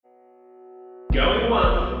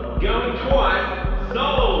Going twice,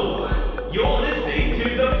 sold. You're listening to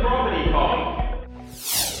the Property Pod.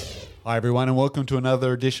 Hi everyone and welcome to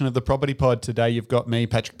another edition of the Property Pod. Today you've got me,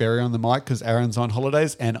 Patrick Berry, on the mic because Aaron's on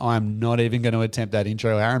holidays, and I'm not even going to attempt that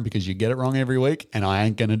intro, Aaron, because you get it wrong every week and I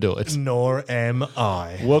ain't going to do it. Nor am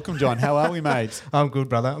I. Welcome, John. How are we, mate? I'm good,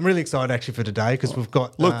 brother. I'm really excited actually for today because we've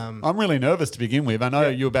got... Look, I'm really nervous to begin with. I know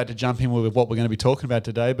you're about to jump in with what we're going to be talking about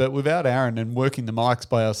today, but without Aaron and working the mics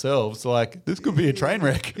by ourselves, this could be a train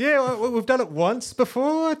wreck. Yeah, we've done it once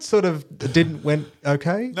before. It sort of went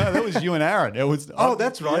okay. No, that was you and Aaron. It was. Oh,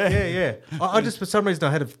 that's right. Yeah. I just, for some reason,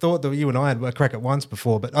 I had a thought that you and I had a crack at once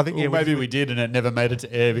before, but I think maybe we did, and it never made it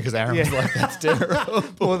to air because Aaron was like, "That's terrible."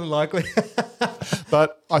 More than likely.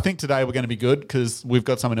 But I think today we're going to be good because we've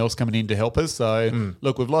got someone else coming in to help us. So,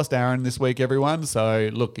 look, we've lost Aaron this week, everyone. So,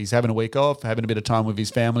 look, he's having a week off, having a bit of time with his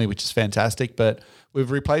family, which is fantastic. But we've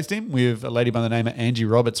replaced him with a lady by the name of Angie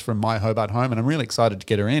Roberts from My Hobart Home, and I'm really excited to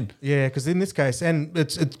get her in. Yeah, because in this case, and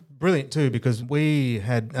it's brilliant too, because we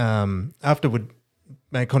had, after we'd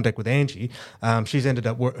made contact with Angie, she's ended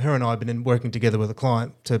up, her and I have been working together with a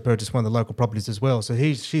client to purchase one of the local properties as well. So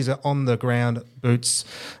she's an on-the-ground boots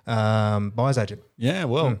buyer's agent. Yeah,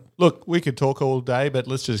 well, look, we could talk all day, but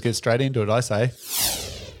let's just get straight into it, I say.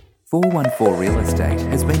 414 Real Estate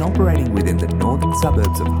has been operating within the northern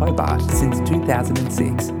suburbs of Hobart since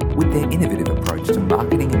 2006. With their innovative approach to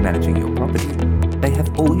marketing and managing your property, they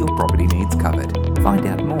have all your property needs covered. Find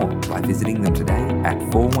out more by visiting them today at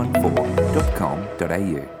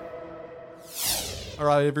 414.com.au. All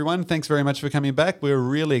right, everyone, thanks very much for coming back. We're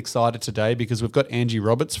really excited today because we've got Angie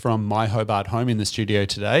Roberts from My Hobart Home in the studio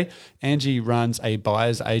today. Angie runs a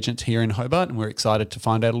buyer's agent here in Hobart, and we're excited to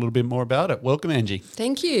find out a little bit more about it. Welcome, Angie.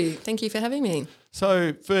 Thank you. Thank you for having me.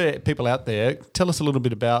 So for people out there, tell us a little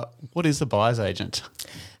bit about what is a buyer's agent?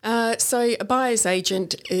 So a buyer's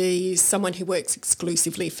agent is someone who works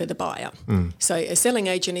exclusively for the buyer. So a selling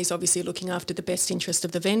agent is obviously looking after the best interest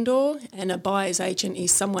of the vendor, and a buyer's agent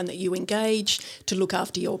is someone that you engage to look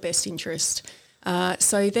after your best interest.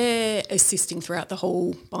 So they're assisting throughout the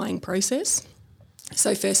whole buying process.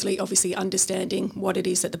 So firstly, obviously understanding what it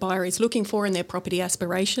is that the buyer is looking for in their property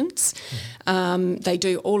aspirations. They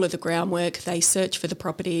do all of the groundwork. They search for the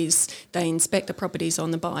properties. They inspect the properties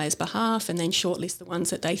on the buyer's behalf and then shortlist the ones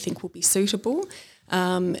that they think will be suitable.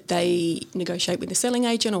 They negotiate with the selling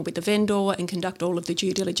agent or with the vendor and conduct all of the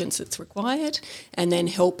due diligence that's required, and then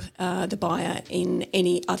help the buyer in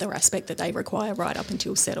any other aspect that they require right up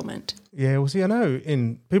until settlement. Yeah, well, see, I know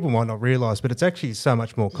people might not realise, but it's actually so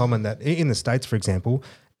much more common that in the States, for example,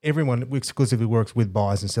 everyone exclusively works with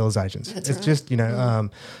buyers and sellers agents. That's it's right. just,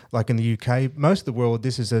 like in the UK, most of the world,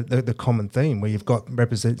 this is the common theme where you've got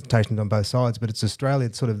representation on both sides, but it's Australia,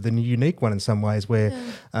 it's sort of the unique one in some ways where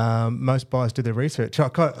most buyers do their research.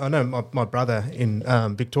 I know my brother in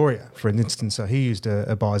Victoria, for instance, so he used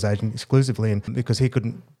a buyer's agent exclusively, and because he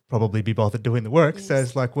couldn't probably be bothered doing the work. Yes. So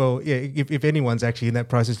it's like, well, yeah, if anyone's actually in that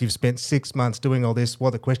process, you've spent 6 months doing all this, what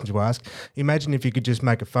are the questions you ask? Imagine if you could just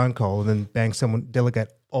make a phone call and then bang, someone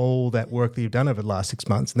delegate all that work that you've done over the last 6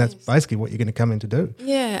 months, and that's basically what you're going to come in to do.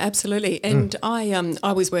 Yeah, absolutely. And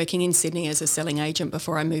I was working in Sydney as a selling agent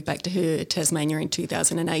before I moved back to Tasmania in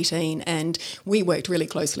 2018, and we worked really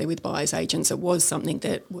closely with buyer's agents. It was something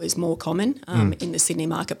that was more common in the Sydney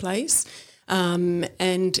marketplace.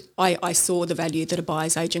 And I saw the value that a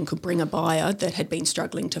buyer's agent could bring a buyer that had been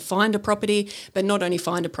struggling to find a property, but not only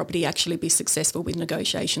find a property, actually be successful with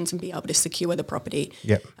negotiations and be able to secure the property.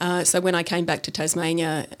 Yep. So when I came back to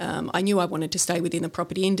Tasmania, I knew I wanted to stay within the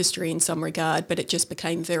property industry in some regard, but it just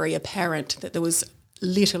became very apparent that there was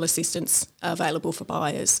little assistance available for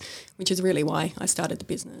buyers, which is really why I started the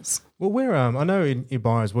business. Well, I know in your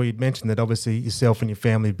buyers, you'd mentioned that obviously yourself and your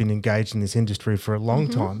family have been engaged in this industry for a long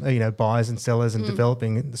time, buyers and sellers and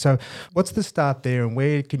developing. So what's the start there, and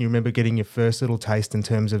where can you remember getting your first little taste in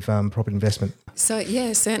terms of property investment? So,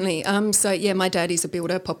 yeah, certainly. My dad is a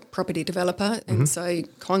builder, property developer, and so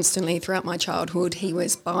constantly throughout my childhood he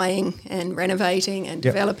was buying and renovating and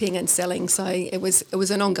developing and selling. So it was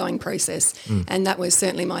an ongoing process, and that was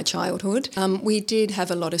certainly my childhood. We did have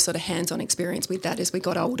a lot of sort of hands-on experience with that as we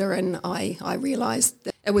got older, and I realised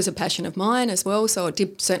that it was a passion of mine as well. So it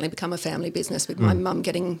did certainly become a family business with my mum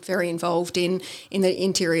getting very involved in the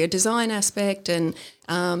interior design aspect, and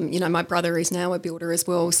my brother is now a builder as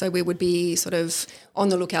well. So we would be sort of on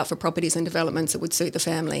the lookout for properties and developments that would suit the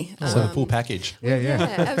family. So the full package.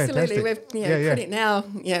 Yeah, absolutely. We've pretty now,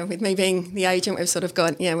 with me being the agent, we've sort of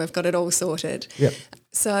got it all sorted. Yep.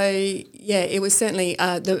 So, yeah, it was certainly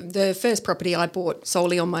the first property I bought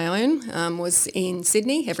solely on my own was in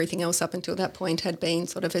Sydney. Everything else up until that point had been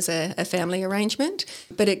sort of as a family arrangement.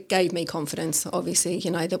 But it gave me confidence, obviously,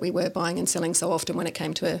 that we were buying and selling so often when it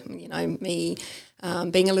came to, me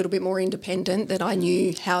being a little bit more independent, that I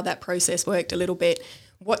knew how that process worked a little bit.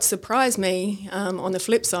 What surprised me on the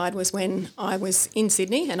flip side was when I was in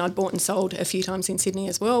Sydney, and I'd bought and sold a few times in Sydney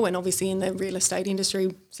as well, and obviously in the real estate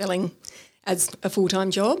industry selling as a full-time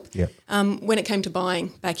job. Yep. When it came to buying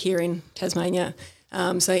back here in Tasmania,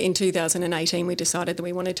 so in 2018 we decided that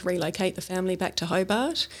we wanted to relocate the family back to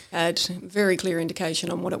Hobart. Had very clear indication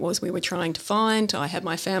on what it was we were trying to find. I had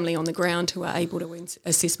my family on the ground who were able to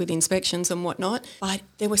assist with inspections and whatnot. But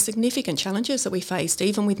there were significant challenges that we faced,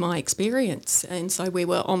 even with my experience. And so we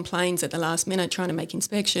were on planes at the last minute trying to make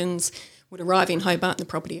inspections. Would arrive in Hobart and the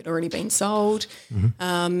property had already been sold.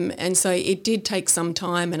 And so it did take some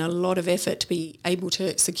time and a lot of effort to be able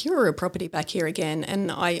to secure a property back here again. And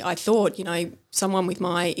I thought, someone with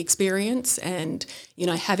my experience and,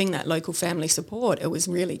 having that local family support, it was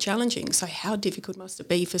really challenging. So how difficult must it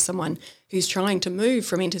be for someone who's trying to move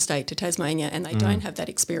from interstate to Tasmania and they don't have that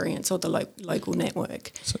experience or the local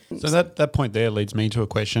network? So that point there leads me to a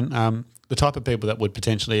question. The type of people that would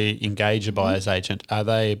potentially engage a buyer's agent, are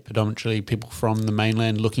they predominantly people from the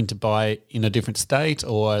mainland looking to buy in a different state,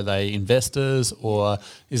 or are they investors, or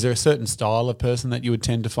is there a certain style of person that you would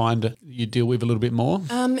tend to find you deal with a little bit more?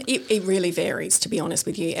 It really varies, to be honest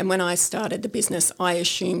with you. And when I started the business, I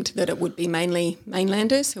assumed that it would be mainly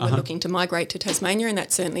mainlanders who are looking to migrate to Tasmania, and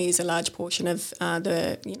that certainly is a large portion of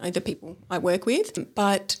the people I work with.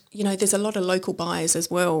 But, there's a lot of local buyers as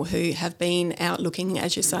well who have been out looking,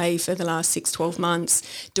 as you say, for the last 6-12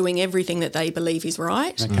 months, doing everything that they believe is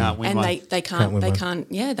right. They can't win and one.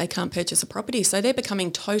 they can't purchase a property. So they're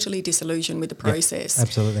becoming totally disillusioned with the process. Yeah,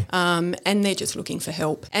 absolutely. And they're just looking for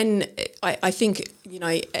help. And I think,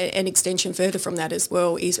 an extension further from that as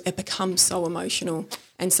well is it becomes so emotional.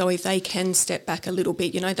 And so if they can step back a little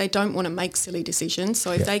bit, they don't want to make silly decisions.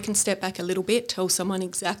 So if they can step back a little bit, tell someone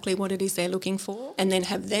exactly what it is they're looking for, and then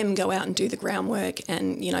have them go out and do the groundwork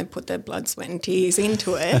and, put their blood, sweat and tears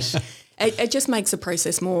into it, it just makes the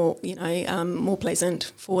process more, more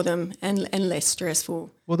pleasant for them and less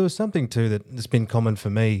stressful. Well, there was something too that's been common for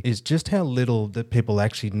me is just how little that people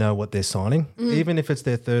actually know what they're signing, even if it's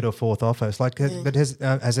their third or fourth offer. It's like, but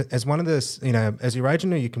as one of those, as your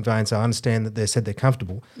agent or your conveyancer, I understand that they said they're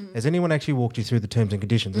comfortable. Has anyone actually walked you through the terms and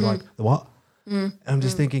conditions? They're like, what? I'm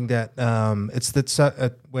just thinking that it's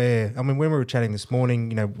that when we were chatting this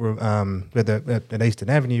morning, at Eastern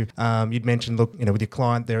Avenue, you'd mentioned, look, with your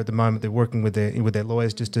client there at the moment, they're working with their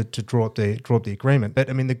lawyers just to draw up the agreement. But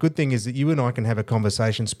I mean, the good thing is that you and I can have a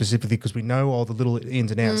conversation specifically because we know all the little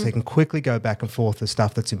ins and outs. They can quickly go back and forth the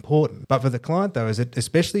stuff that's important. But for the client though, is it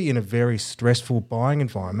especially in a very stressful buying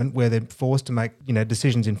environment where they're forced to make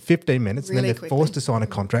decisions in 15 minutes, really and then they're quickly. forced to sign a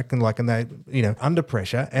contract and they under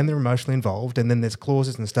pressure and they're emotionally involved. And then there's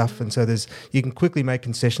clauses and stuff, and so you can quickly make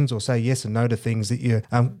concessions or say yes and no to things that you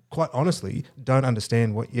quite honestly don't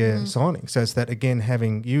understand what you're signing. So it's that, again,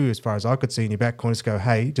 having you, as far as I could see in your back corner, just go,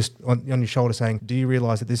 hey, just on your shoulder saying, do you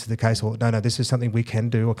realise that this is the case, or no, this is something we can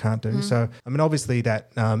do or can't do. So I mean, obviously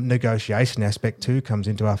that negotiation aspect too comes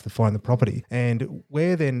into after finding the property, and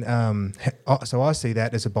where then so I see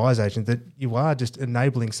that as a buyer's agent, that you are just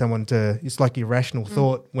enabling someone to, it's like your rational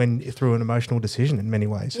thought when through an emotional decision in many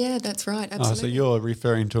ways. Yeah, that's right. Oh, Absolutely. so you're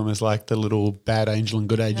referring to them as like the little bad angel and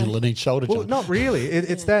good angel in each shoulder Well, joint. not really.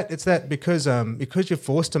 It's that because you're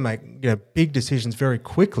forced to make big decisions very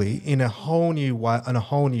quickly in a whole new way, in a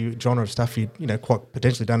whole new genre of stuff you quite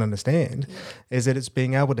potentially don't understand. Is that it's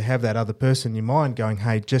being able to have that other person in your mind going,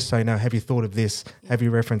 hey, just so you know, have you thought of this? Have you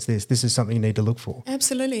referenced this? This is something you need to look for.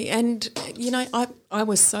 Absolutely. And, I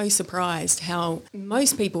was so surprised how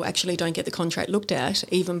most people actually don't get the contract looked at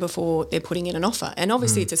even before they're putting in an offer. And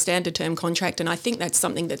obviously it's a standard term contract, and I think that's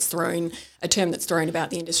something a term that's thrown about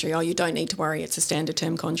the industry. Oh, you don't need to worry, it's a standard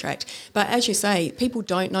term contract. But as you say, people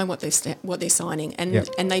don't know what they're signing,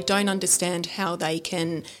 and they don't understand how they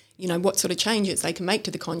can, what sort of changes they can make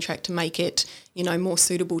to the contract to make it, more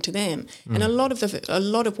suitable to them. And a lot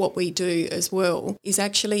of what we do as well is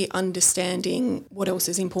actually understanding what else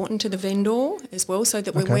is important to the vendor as well, so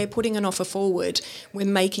that when we're putting an offer forward, we're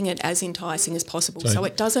making it as enticing as possible. So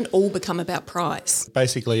it doesn't all become about price.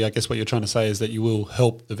 Basically, I guess what you're trying to say is that you will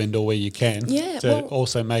help the vendor where you can to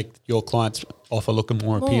also make your clients offer looking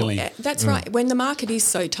more appealing. Yeah, that's right. When the market is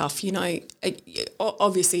so tough,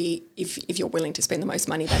 obviously if you're willing to spend the most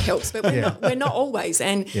money, that helps. But we're not always.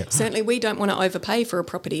 And certainly we don't want to overpay for a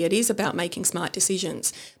property. It is about making smart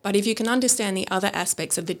decisions. But if you can understand the other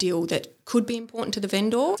aspects of the deal that could be important to the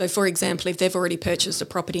vendor. So, for example, if they've already purchased a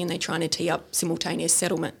property and they're trying to tee up simultaneous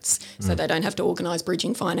settlements so they don't have to organise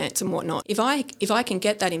bridging finance and whatnot, if I can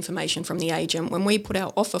get that information from the agent, when we put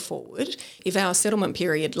our offer forward, if our settlement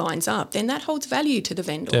period lines up, then that holds value to the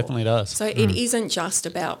vendor. Definitely does. So it isn't just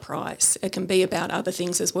about price. It can be about other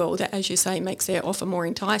things as well that, as you say, makes their offer more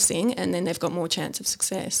enticing, and then they've got more chance of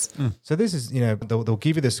success. So this is, they'll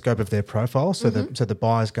give you the scope of their profile. So the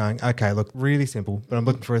buyer's going, okay, look, really simple, but I'm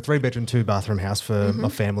looking for a 3-bedroom, 2-bathroom house for my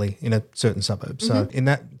family in a certain suburb. So in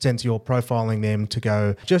that sense, you're profiling them to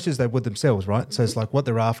go just as they would themselves, right? So it's like what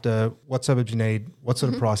they're after, what suburbs you need, what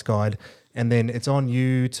sort of price guide. And then it's on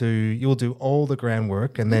you you'll do all the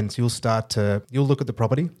groundwork, and then you'll look at the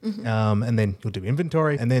property, and then you'll do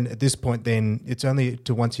inventory. And then at this point, then it's only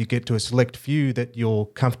once you get to a select few that you're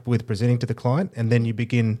comfortable with presenting to the client, and then you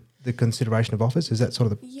begin the consideration of offers? Is that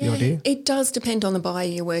sort of the idea? It does depend on the buyer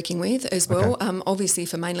you're working with as well. Okay. Obviously,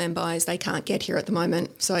 for mainland buyers, they can't get here at the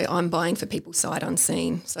moment. So I'm buying for people sight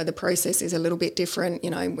unseen. So the process is a little bit different.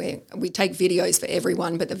 We take videos for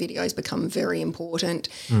everyone, but the videos become very important.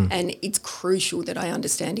 And it's crucial that I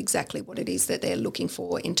understand exactly what it is that they're looking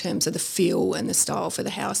for in terms of the feel and the style for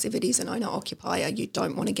the house. If it is an owner-occupier, you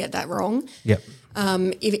don't want to get that wrong. Yep.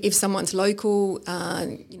 If someone's local,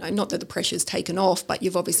 not that the pressure's taken off, but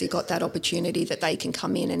you've obviously got that opportunity that they can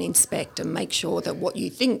come in and inspect and make sure that what you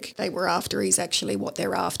think they were after is actually what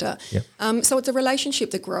they're after. Yep. So it's a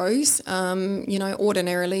relationship that grows.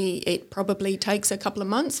 Ordinarily it probably takes a couple of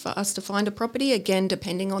months for us to find a property, again,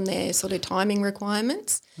 depending on their sort of timing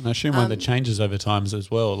requirements. And I assume one that changes over times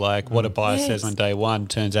as well, like what a buyer says on day one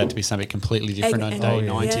turns out to be something completely different on day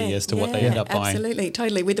 90 as to what they end up buying. Absolutely,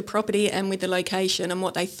 totally. With the property and with the location and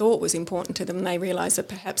what they thought was important to them, they realise that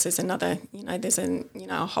perhaps there's another,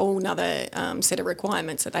 a whole nother set of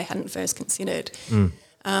requirements that they hadn't first considered.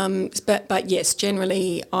 But yes,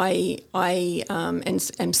 generally I am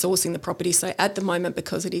sourcing the property. So at the moment,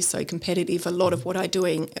 because it is so competitive, a lot of what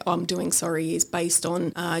I'm doing is based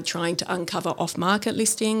on trying to uncover off-market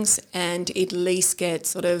listings and at least get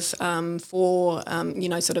sort of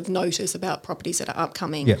notice about properties that are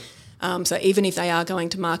upcoming. Yeah. So even if they are going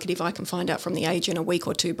to market, if I can find out from the agent a week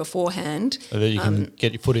or two beforehand, so that you can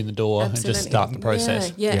get your foot in the door and just start the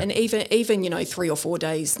process. Yeah. And even 3 or 4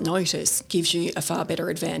 days notice gives you a far better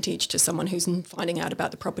advantage to someone who's finding out about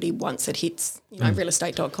the property once it hits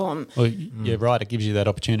realestate.com. Well, you're right. It gives you that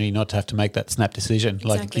opportunity not to have to make that snap decision.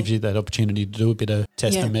 Exactly. Like it gives you that opportunity to do a bit of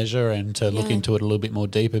test and measure and to look into it a little bit more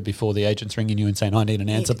deeper before the agent's ringing you and saying, I need an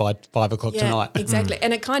answer by 5 o'clock tonight. Exactly.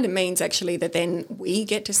 And it kind of means actually that then we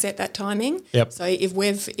get to set that timing. Yep. So if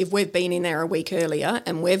we've been in there a week earlier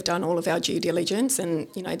and we've done all of our due diligence and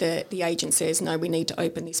the agent says no, we need to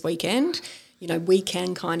open this weekend, we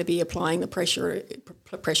can kind of be applying the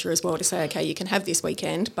pressure as well to say, okay, you can have this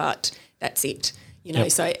weekend, but that's it.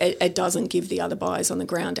 So it doesn't give the other buyers on the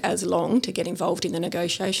ground as long to get involved in the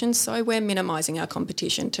negotiations. So we're minimising our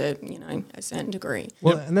competition to a certain degree.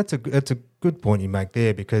 Well, and that's a good point you make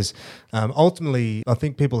there, because ultimately I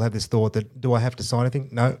think people have this thought that, do I have to sign anything?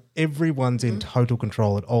 No, everyone's in total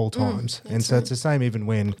control at all times. And so it's the same even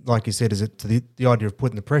when, like you said, is it the idea of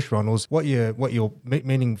putting the pressure on was what you're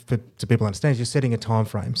meaning to people understand is you're setting a time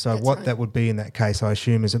frame. So that would be in that case, I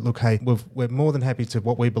assume, is that, look, hey, we're more than happy to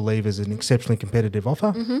what we believe is an exceptionally competitive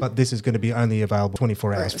offer, but this is going to be only available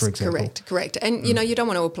 24 hours, for example. Correct. And, you don't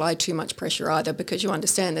want to apply too much pressure either, because you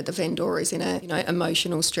understand that the vendor is in a,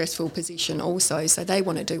 emotional, stressful position also, so they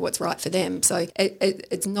want to do what's right for them. So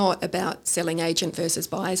it's not about selling agent versus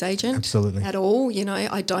buyer's agent. Absolutely. At all.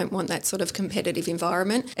 I don't want that sort of competitive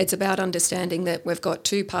environment. It's about understanding that we've got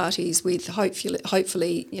two parties with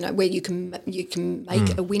hopefully, where you can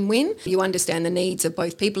make a win-win. You understand the needs of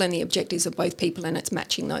both people and the objectives of both people, and it's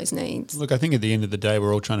matching those needs. Look, I think at the end of the day,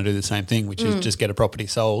 we're all trying to do the same thing, which is just get a property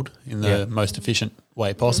sold in the most efficient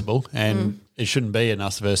way possible. And it shouldn't be an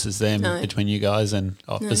us versus them between you guys and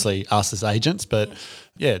obviously us as agents. But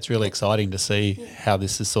it's really exciting to see how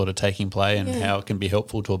this is sort of taking play and how it can be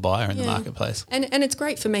helpful to a buyer in the marketplace. And it's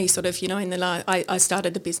great for me sort of, I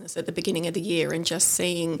started the business at the beginning of the year, and just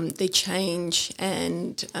seeing the change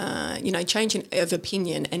and, change of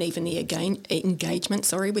opinion and even the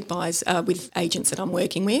engagement, with buyers, with agents that I'm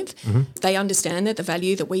working with. They understand that the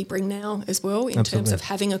value that we bring now as well in terms of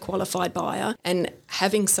having a qualified buyer and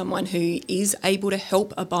having someone who is able to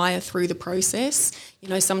help a buyer through the process,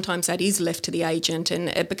 sometimes that is left to the agent, and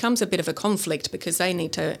it becomes a bit of a conflict because they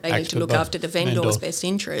need to look after the vendor's best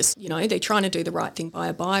interest. They're trying to do the right thing by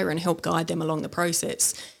a buyer and help guide them along the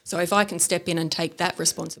process. So if I can step in and take that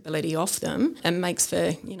responsibility off them, it makes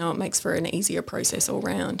for an easier process all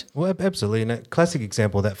round. Well, absolutely. And a classic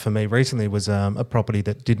example of that for me recently was a property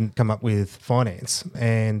that didn't come up with finance,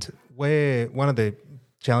 and where one of the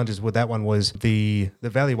challenges with that one was the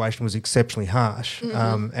valuation was exceptionally harsh.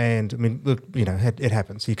 And I mean, look, it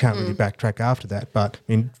happens. You can't really backtrack after that. But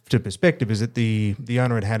to perspective is that the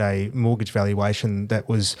owner had a mortgage valuation that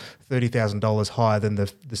was $30,000 higher than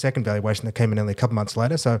the second valuation that came in only a couple months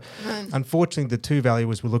later. So unfortunately, the two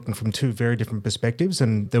valuers were looking from two very different perspectives,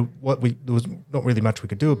 and there was not really much we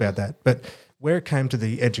could do about that. But where it came to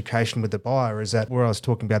the education with the buyer is that where I was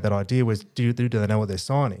talking about that idea was do they know what they're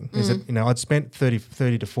signing? Is it, I'd spent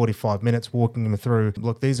 30 to 45 minutes walking them through,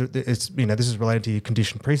 look, this is related to your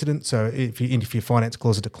condition precedent. So if your finance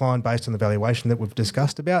clause is declined based on the valuation that we've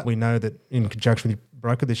discussed about, we know that in conjunction with your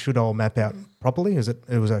broker, this should all map out properly.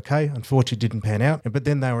 It was okay. Unfortunately, it didn't pan out. But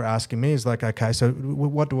then they were asking me, okay, so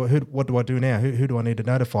what do I do now? Who do I need to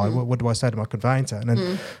notify? What do I say to my conveyancer?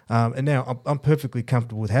 And now I'm perfectly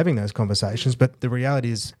comfortable with having those conversations. But the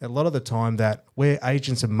reality is, a lot of the time that where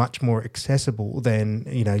agents are much more accessible than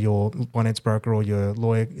your finance broker or your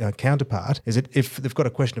lawyer counterpart, is that if they've got a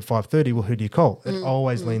question at 5:30, well, who do you call? It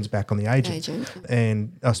always leans back on the agent.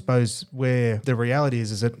 And I suppose where the reality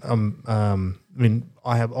is that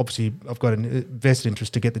I've got a vested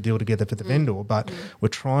interest to get the deal together for the vendor, but we're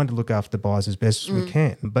trying to look after the buyers as best as we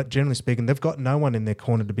can. But generally speaking, they've got no one in their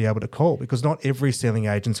corner to be able to call, because not every selling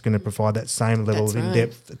agent's going to provide that same level of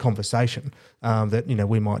in-depth conversation that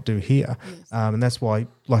we might do here. And that's why,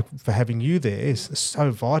 for having you there is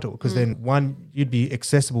so vital, because then one, you'd be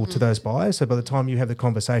accessible to those buyers. So by the time you have the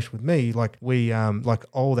conversation with me,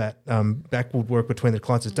 all that backward work between the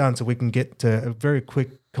clients is done, so we can get to a very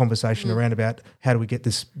quick conversation around about how do we get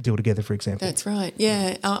this deal together, for example. That's right.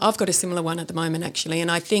 Yeah, I've got a similar one at the moment, actually, and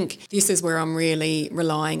I think this is where I'm really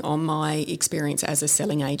relying on my experience as a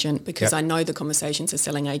selling agent, because I know the conversations a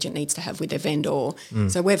selling agent needs to have with their vendor.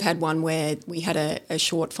 So we've had one where we had a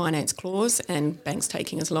short finance clause, and banks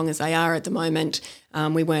taking as long as they are at the moment.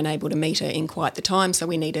 We weren't able to meet it in quite the time, so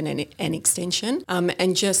we needed an extension.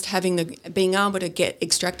 And just being able to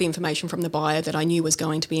extract the information from the buyer that I knew was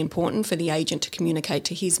going to be important for the agent to communicate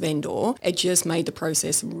to his vendor, it just made the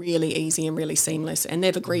process really easy and really seamless. And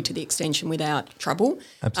they've agreed to the extension without trouble.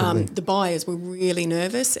 Absolutely. The buyers were really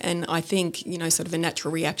nervous, and I think sort of a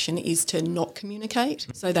natural reaction is to not communicate.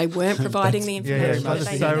 So they weren't providing the information.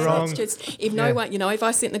 That's so wrong. If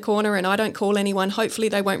I sit in the corner and I don't call anyone, hopefully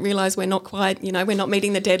they won't realise we're not quite, we're not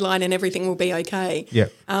meeting the deadline and everything will be okay. Yeah.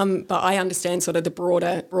 But I understand sort of the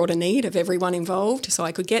broader need of everyone involved. So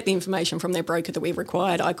I could get the information from their broker that we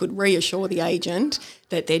required. I could reassure the agent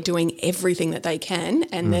that they're doing everything that they can,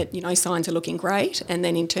 and that signs are looking great. And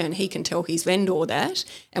then in turn, he can tell his vendor that,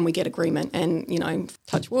 and we get agreement. And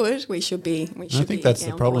touch wood, we should be. I think that's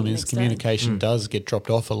the problem is communication does get dropped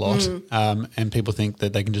off a lot, and people think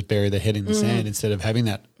that they can just bury their head in the sand instead of having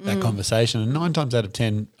that conversation. And 9 times out of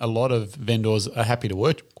 10, a lot of vendors are happy to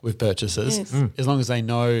work with purchasers as long as they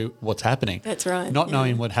know what's happening. That's right. Not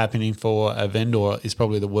knowing what's happening for a vendor is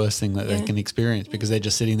probably the worst thing that they can experience, because they're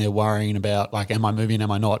just sitting there worrying about, am I moving, am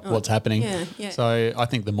I not, what's happening. So I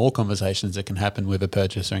think the more conversations that can happen with a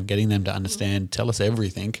ppurchaser and getting them to understand, tell us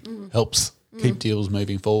everything, helps keep deals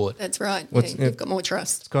moving forward. That's right. You've got more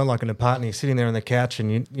trust. It's kind of like an apartment. You're sitting there on the couch,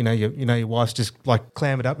 and your wife's just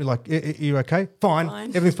clambered up. You're like, "Are you okay?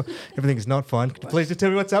 Fine. Everything's fine." Everything is not fine. Could you please just tell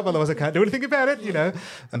me what's up? Otherwise, I can't do anything about it.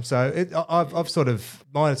 And so I've sort of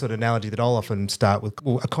my sort of analogy that I'll often start with.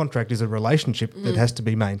 Well, a contract is a relationship that has to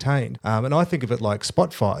be maintained, and I think of it like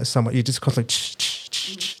spot fires. You're just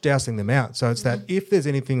constantly dousing them out. So it's that if there's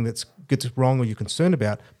anything that gets wrong or you're concerned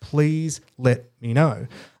about, please let me know.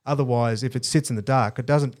 Otherwise, if it sits in the dark, it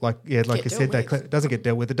doesn't, it doesn't get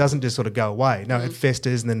dealt with. It doesn't just sort of go away. No, it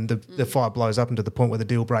festers, and then the fire blows up into the point where the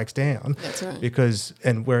deal breaks down. That's right.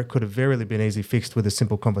 And where it could have very been easily fixed with a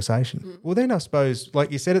simple conversation. Well, then I suppose,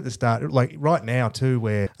 like you said at the start, right now too,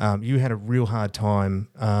 where you had a real hard time,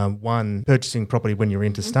 purchasing property when you're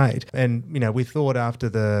interstate. And, we thought after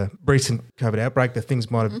the recent COVID outbreak that things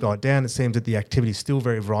might have died down. It seems that the activity is still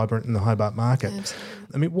very vibrant in the Hobart market. Absolutely.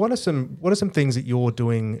 I mean, what are some things that you're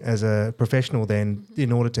doing doing as a professional then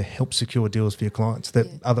in order to help secure deals for your clients that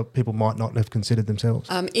other people might not have considered themselves?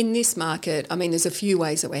 In this market, I mean, there's a few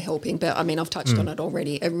ways that we're helping, but I mean, I've touched on it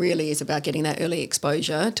already. It really is about getting that early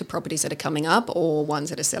exposure to properties that are coming up or ones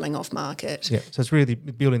that are selling off market. Yeah, so it's really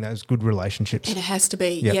building those good relationships. And it has to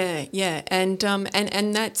be, yeah. And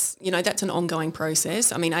that's, that's an ongoing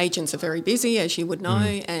process. I mean, agents are very busy, as you would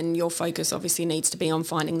know, and your focus obviously needs to be on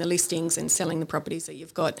finding the listings and selling the properties that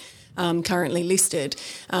you've got currently listed.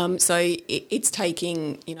 So it's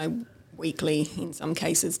taking, weekly, in some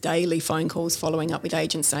cases daily phone calls following up with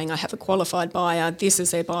agents saying, I have a qualified buyer, this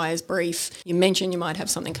is their buyer's brief. You mentioned you might have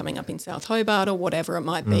something coming up in South Hobart or whatever it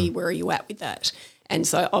might be. Where are you at with that? And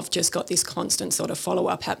so I've just got this constant sort of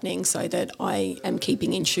follow-up happening so that I am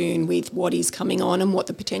keeping in tune with what is coming on and what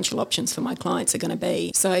the potential options for my clients are going to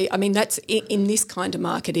be. So, I mean, that's in this kind of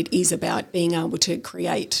market, it is about being able to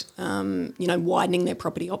create, widening their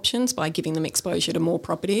property options by giving them exposure to more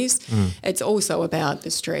properties. It's also about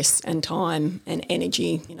the stress and time and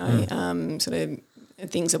energy, sort of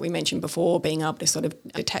things that we mentioned before, being able to sort of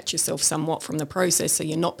detach yourself somewhat from the process so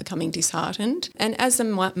you're not becoming disheartened. And as the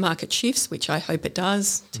market shifts, which I hope it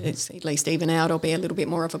does, to at least even out or be a little bit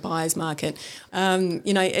more of a buyer's market,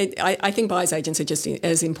 I think buyer's agents are just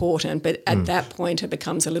as important, but at that point it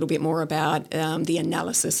becomes a little bit more about the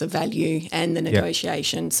analysis of value and the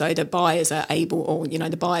negotiation so that buyers are able, or,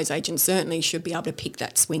 the buyer's agent certainly should be able to pick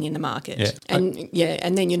that swing in the market. Yeah.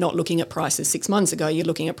 And then you're not looking at prices 6 months ago, you're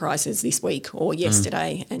looking at prices this week or yesterday.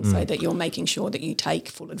 And so that you're making sure that you take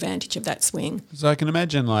full advantage of that swing. So I can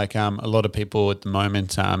imagine a lot of people at the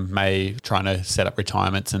moment may trying to set up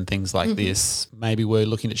retirements and things like this. Maybe we're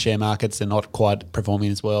looking at share markets, they're not quite performing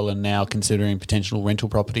as well, and now considering potential rental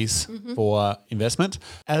properties for investment.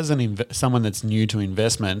 As someone that's new to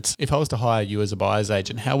investment, if I was to hire you as a buyer's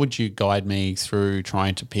agent, how would you guide me through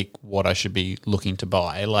trying to pick what I should be looking to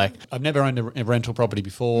buy? Like, I've never owned a rental property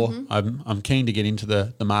before. I'm keen to get into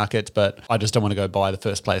the market, but I just don't want to go buy the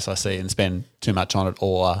first place I see and spend too much on it,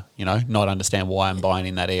 or not understand why I'm buying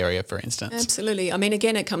in that area, for instance. Absolutely. I mean,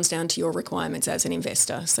 again, it comes down to your requirements as an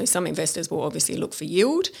investor. So some investors will obviously look for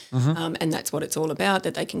yield, and that's what it's all about,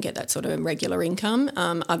 that they can get that sort of regular income.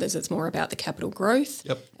 Others, it's more about the capital growth,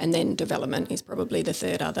 and then development is probably the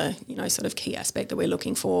third other sort of key aspect that we're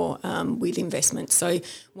looking for with investment. So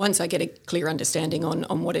once I get a clear understanding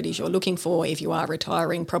on what it is you're looking for, if you are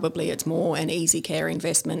retiring, probably it's more an easy care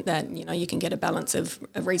investment that you can get a balance of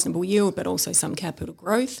a reasonable yield, but also some capital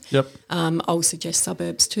growth. I'll suggest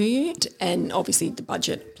suburbs to you, and obviously the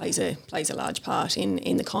budget plays a large part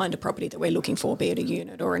in the kind of property that we're looking for, be it a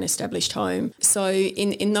unit or an established home. So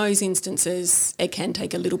in those instances, it can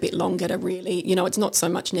take a little bit longer to really, it's not so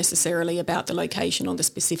much necessarily about the location or the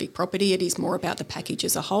specific property, it is more about the package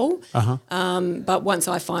as a whole. But once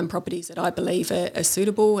I find properties that I believe are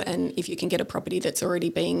suitable, and if you can get a property that's already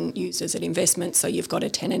being used as an investment, so you've got a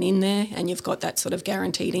tenant in there and you've got that sort of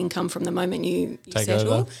guaranteed income from the moment you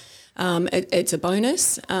settle, it's a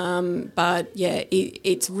bonus. But yeah,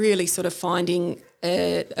 it's really sort of finding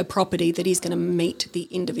a property that is going to meet the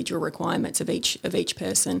individual requirements of each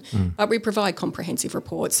person. But we provide comprehensive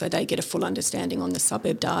reports so they get a full understanding on the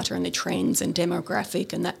suburb data and the trends and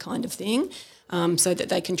demographic and that kind of thing, so that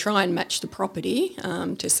they can try and match the property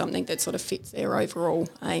to something that sort of fits their overall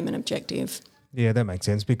aim and objective. Yeah, that makes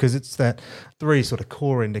sense, because it's that three sort of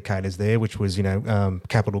core indicators there, which was,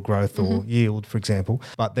 capital growth or yield, for example.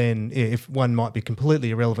 But then if one might be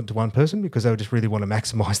completely irrelevant to one person because they would just really want to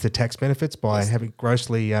maximise the tax benefits by having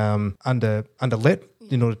grossly underlet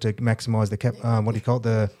in order to maximise the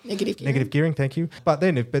the negative gearing. Thank you. But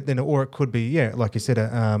then or it could be, like you said,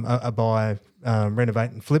 a buy,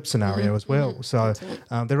 renovate and flip scenario as well. So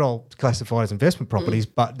they're all classified as investment properties,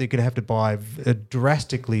 but they're going to have to buy a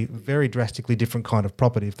very drastically different kind of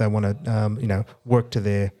property if they want to, work to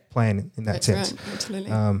their plan in that sense. Right,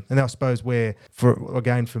 absolutely. And I suppose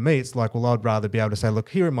for me, it's like, well, I'd rather be able to say, look,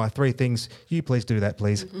 here are my three things. You please do that,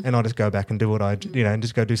 please. And I'll just go back and do what and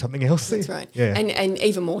just go do something else. That's right. Yeah. And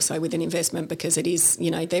even more so with an investment, because it is,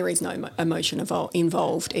 there is no emotion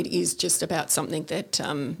involved. It is just about something that,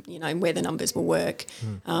 where the numbers will work.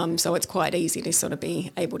 So it's quite easy to sort of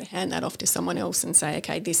be able to hand that off to someone else and say,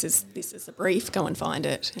 okay, this is the brief, go and find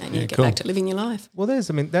it, and you get back to living your life. Well,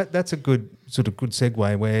 that's a good sort of good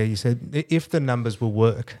segue where you said if the numbers will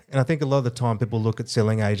work, and I think a lot of the time people look at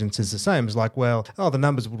selling agents as the same. It's like, well, the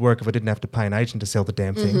numbers would work if I didn't have to pay an agent to sell the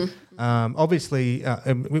damn thing. Obviously,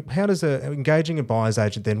 how does engaging a buyer's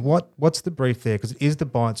agent then? What's the brief there? Because it is the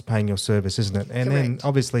buyer that's paying your service, isn't it? And then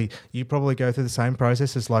obviously you probably go through the same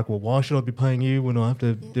process. It's like, well, why should I be paying you when I have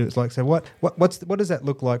to do it? It's like, so what does that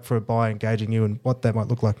look like for a buyer engaging you, and what that might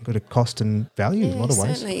look like in cost and value in a lot of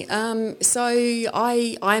ways? Certainly. So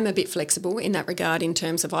I'm a bit flexible in that regard in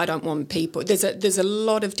terms of I don't want people. There's a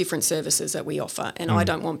lot of different services that we offer, and I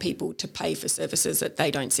don't want people to pay for services that they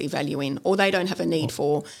don't see value in or they don't have a need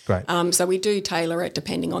for. Great. So we do tailor it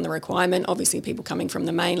depending on the requirement. Obviously, people coming from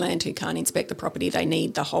the mainland who can't inspect the property, they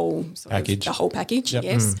need the whole package. The whole package. Yep.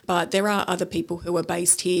 Yes. But there are other people who are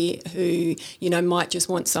based here who might just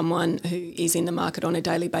want someone who is in the market on a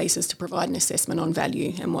daily basis to provide an assessment on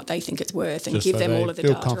value and what they think it's worth, and Just give so them they all of the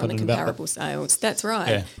feel data on the confident about comparable sales. That's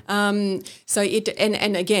right. Yeah. So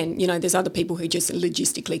and again, there's other people who just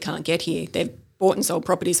logistically can't get here. They've bought and sold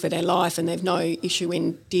properties for their life and they've no issue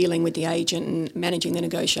in dealing with the agent and managing the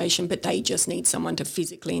negotiation, but they just need someone to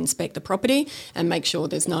physically inspect the property and make sure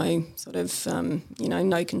there's no sort of,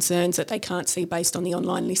 no concerns that they can't see based on the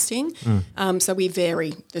online listing. So we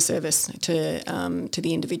vary the service to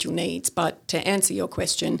the individual needs. But to answer your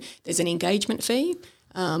question, there's an engagement fee.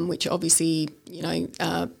 Which obviously,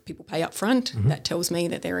 people pay up front. That tells me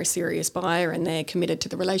that they're a serious buyer and they're committed to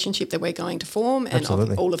the relationship that we're going to form and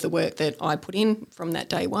all of the work that I put in from that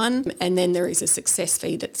day one. And then there is a success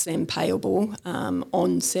fee that's then payable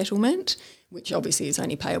on settlement, which obviously is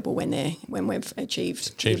only payable when we've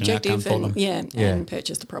achieved the objective and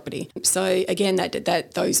purchased the property. So again,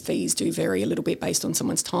 that those fees do vary a little bit based on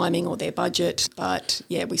someone's timing or their budget, but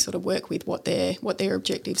we sort of work with what their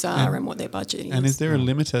objectives are and what their budget is. And is there a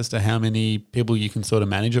limit as to how many people you can sort of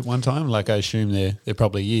manage at one time? Like I assume there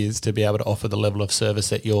probably is, to be able to offer the level of service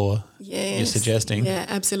that you're suggesting. Yeah,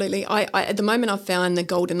 absolutely. I at the moment I've found the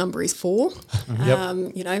golden number is 4.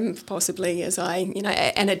 Possibly as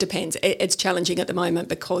and it depends. It's challenging at the moment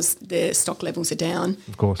because the stock levels are down.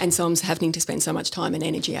 Of course. And so I'm having to spend so much time and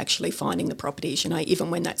energy actually finding the properties. Even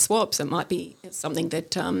when that swaps, it might be something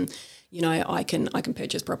that I can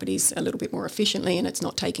purchase properties a little bit more efficiently and it's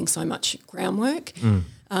not taking so much groundwork.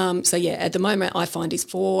 At the moment I find is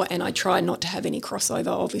 4, and I try not to have any crossover,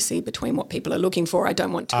 obviously, between what people are looking for. I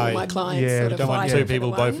don't want two of my clients sort of don't want two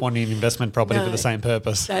people both wanting an investment property for the same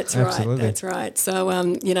purpose. That's Absolutely. right. That's right. So,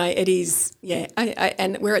 it is,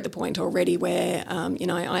 and we're at the point already where,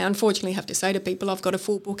 I unfortunately have to say to people, I've got a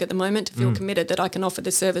full book at the moment to feel committed that I can offer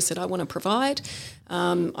the service that I want to provide.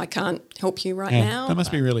 I can't help you right now. That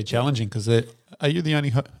must be really challenging because are you the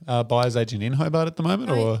only buyer's agent in Hobart at the moment?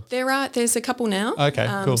 Or There's a couple now. Okay,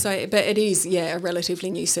 cool. But it is, a relatively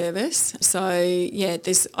new service. So,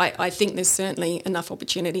 I think there's certainly enough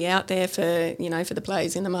opportunity out there for the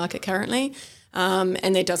players in the market currently.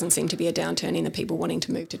 And there doesn't seem to be a downturn in the people wanting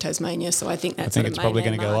to move to Tasmania. So I think that's it's probably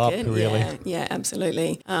going to go up, really. Yeah,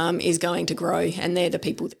 absolutely. Is going to grow. And they're the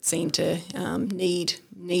people that seem to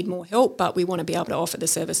need more help, but we want to be able to offer the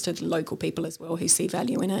service to the local people as well who see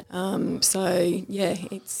value in it.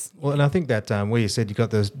 It's... Well, and I think that where you said you've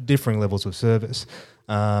got those differing levels of service,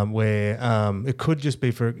 where it could just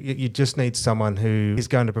be you just need someone who is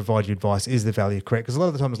going to provide you advice. Is the value correct? Because a lot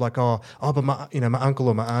of the time it's like, but my uncle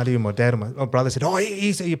or my auntie or my dad or my brother said,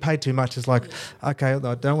 you paid too much. It's like, okay,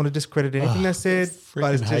 I don't want to discredit anything they said,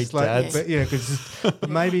 but it's just like, because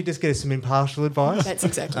maybe just get some impartial advice. That's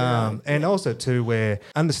exactly right. And also too, where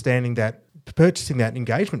understanding that purchasing that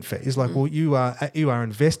engagement fee is like, well, you are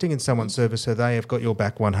investing in someone's service, so they have got your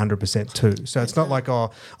back 100% too. So it's not like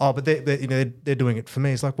but they're doing it for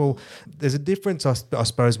me. It's like, well, there's a difference, I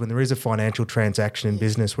suppose, when there is a financial transaction in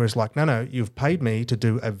business, where it's like, no, you've paid me to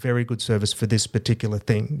do a very good service for this particular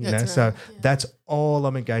thing. That's all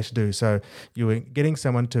I'm engaged to do. So you're getting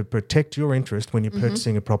someone to protect your interest when you're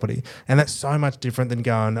purchasing a property, and that's so much different than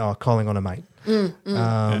going calling on a mate.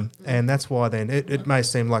 And that's why then it may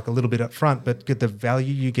seem like a little bit up front, but get the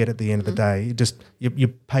value you get at the end of the day. You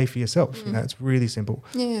pay for yourself. It's really simple.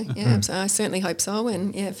 So I certainly hope so.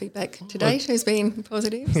 And feedback to date has been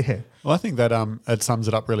positive. Yeah. Well, I think that it sums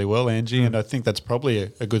it up really well, Angie, and I think that's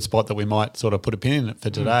probably a good spot that we might sort of put a pin in it for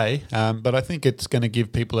today. But I think it's going to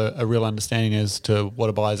give people a real understanding as to what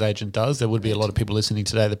a buyer's agent does. There would be a lot of people listening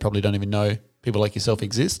today that probably don't even know people like yourself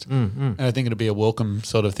exist. And I think it'll be a welcome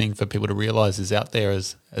sort of thing for people to realise is out there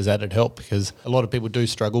as added help, because a lot of people do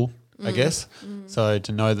struggle I guess. So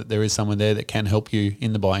to know that there is someone there that can help you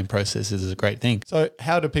in the buying process is a great thing. So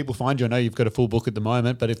how do people find you? I know you've got a full book at the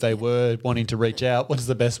moment, but if they were wanting to reach out, what is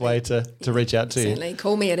the best way to reach out to you? Certainly,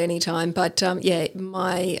 call me at any time. But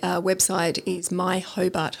my website is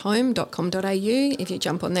myhobarthome.com.au. If you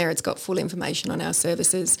jump on there, it's got full information on our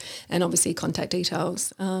services and obviously contact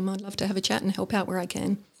details. I'd love to have a chat and help out where I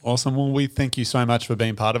can. Awesome. Well, we thank you so much for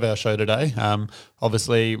being part of our show today.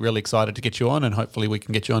 Obviously, really excited to get you on, and hopefully we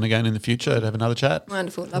can get you on again in the future to have another chat.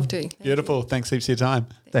 Wonderful. Love to. Beautiful. Thanks heaps for your time.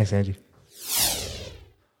 Thanks, Angie.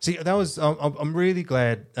 See, that was I'm really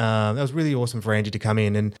glad. That was really awesome for Angie to come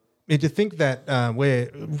in and to think that I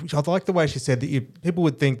like the way she said that people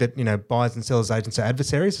would think that buyers and sellers agents are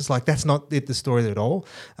adversaries. It's like that's not the story at all.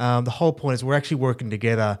 The whole point is we're actually working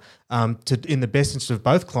together in the best interest of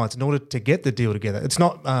both clients in order to get the deal together. It's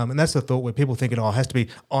not, and that's the thought where people think it has to be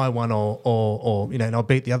I won or and I'll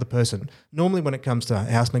beat the other person. Normally, when it comes to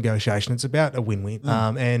house negotiation, it's about a win-win.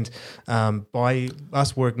 And by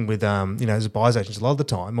us working with as buyers agents a lot of the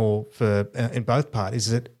time, or for in both parties,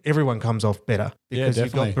 is that everyone comes off better because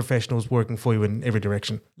you've got professionals working for you in every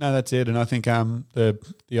direction. No, that's it. And I think the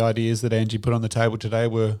ideas that Angie put on the table today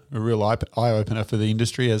were a real eye-opener for the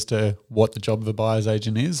industry as to what the job of a buyer's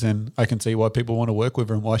agent is, and I can see why people want to work with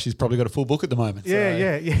her and why she's probably got a full book at the moment.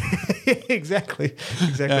 Yeah. Exactly.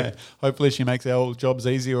 Yeah, hopefully she makes our jobs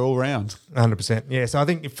easier all round. 100%. Yeah. So I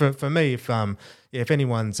think for me, if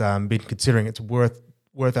anyone's been considering, it's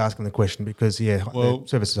worth asking the question because the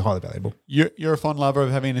services are highly valuable. You're a fond lover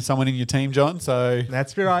of having someone in your team, John. So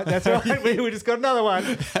that's right. We just got another one.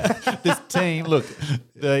 This team, look,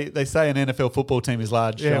 they say an NFL football team is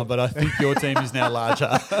large, John, but I think your team is now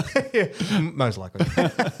larger. Most likely,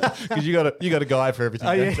 because you got a guy for everything.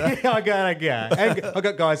 I got a guy. I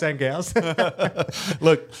got guys and gals.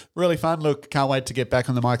 Look, really fun. Look, can't wait to get back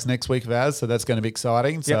on the mics next week of ours. So that's going to be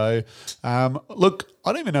exciting. Yep. So, look.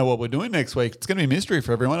 I don't even know what we're doing next week. It's going to be a mystery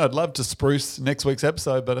for everyone. I'd love to spruce next week's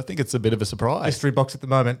episode, but I think it's a bit of a surprise. Mystery box at the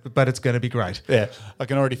moment, but it's going to be great. Yeah, I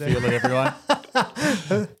can already feel it, everyone.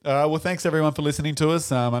 Well, thanks everyone for listening to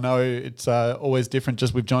us. I know it's always different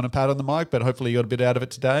just with John and Pat on the mic, but hopefully you got a bit out of it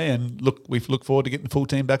today. And look, we look forward to getting the full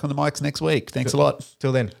team back on the mics next week. Thanks a lot.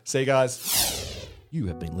 Till then. See you guys. You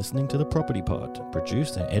have been listening to The Property Pod,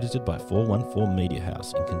 produced and edited by 414 Media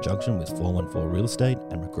House in conjunction with 414 Real Estate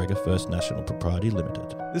and McGregor First National Propriety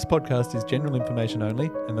Limited. This podcast is general information only,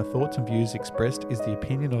 and the thoughts and views expressed is the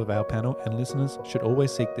opinion of our panel, and listeners should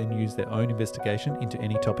always seek and use their own investigation into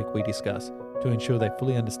any topic we discuss to ensure they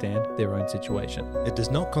fully understand their own situation. It does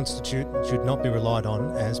not constitute and should not be relied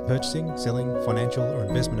on as purchasing, selling, financial or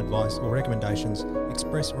investment advice or recommendations,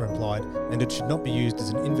 express or implied, and it should not be used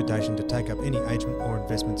as an invitation to take up any agent or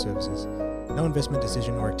investment services. No investment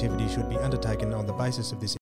decision or activity should be undertaken on the basis of this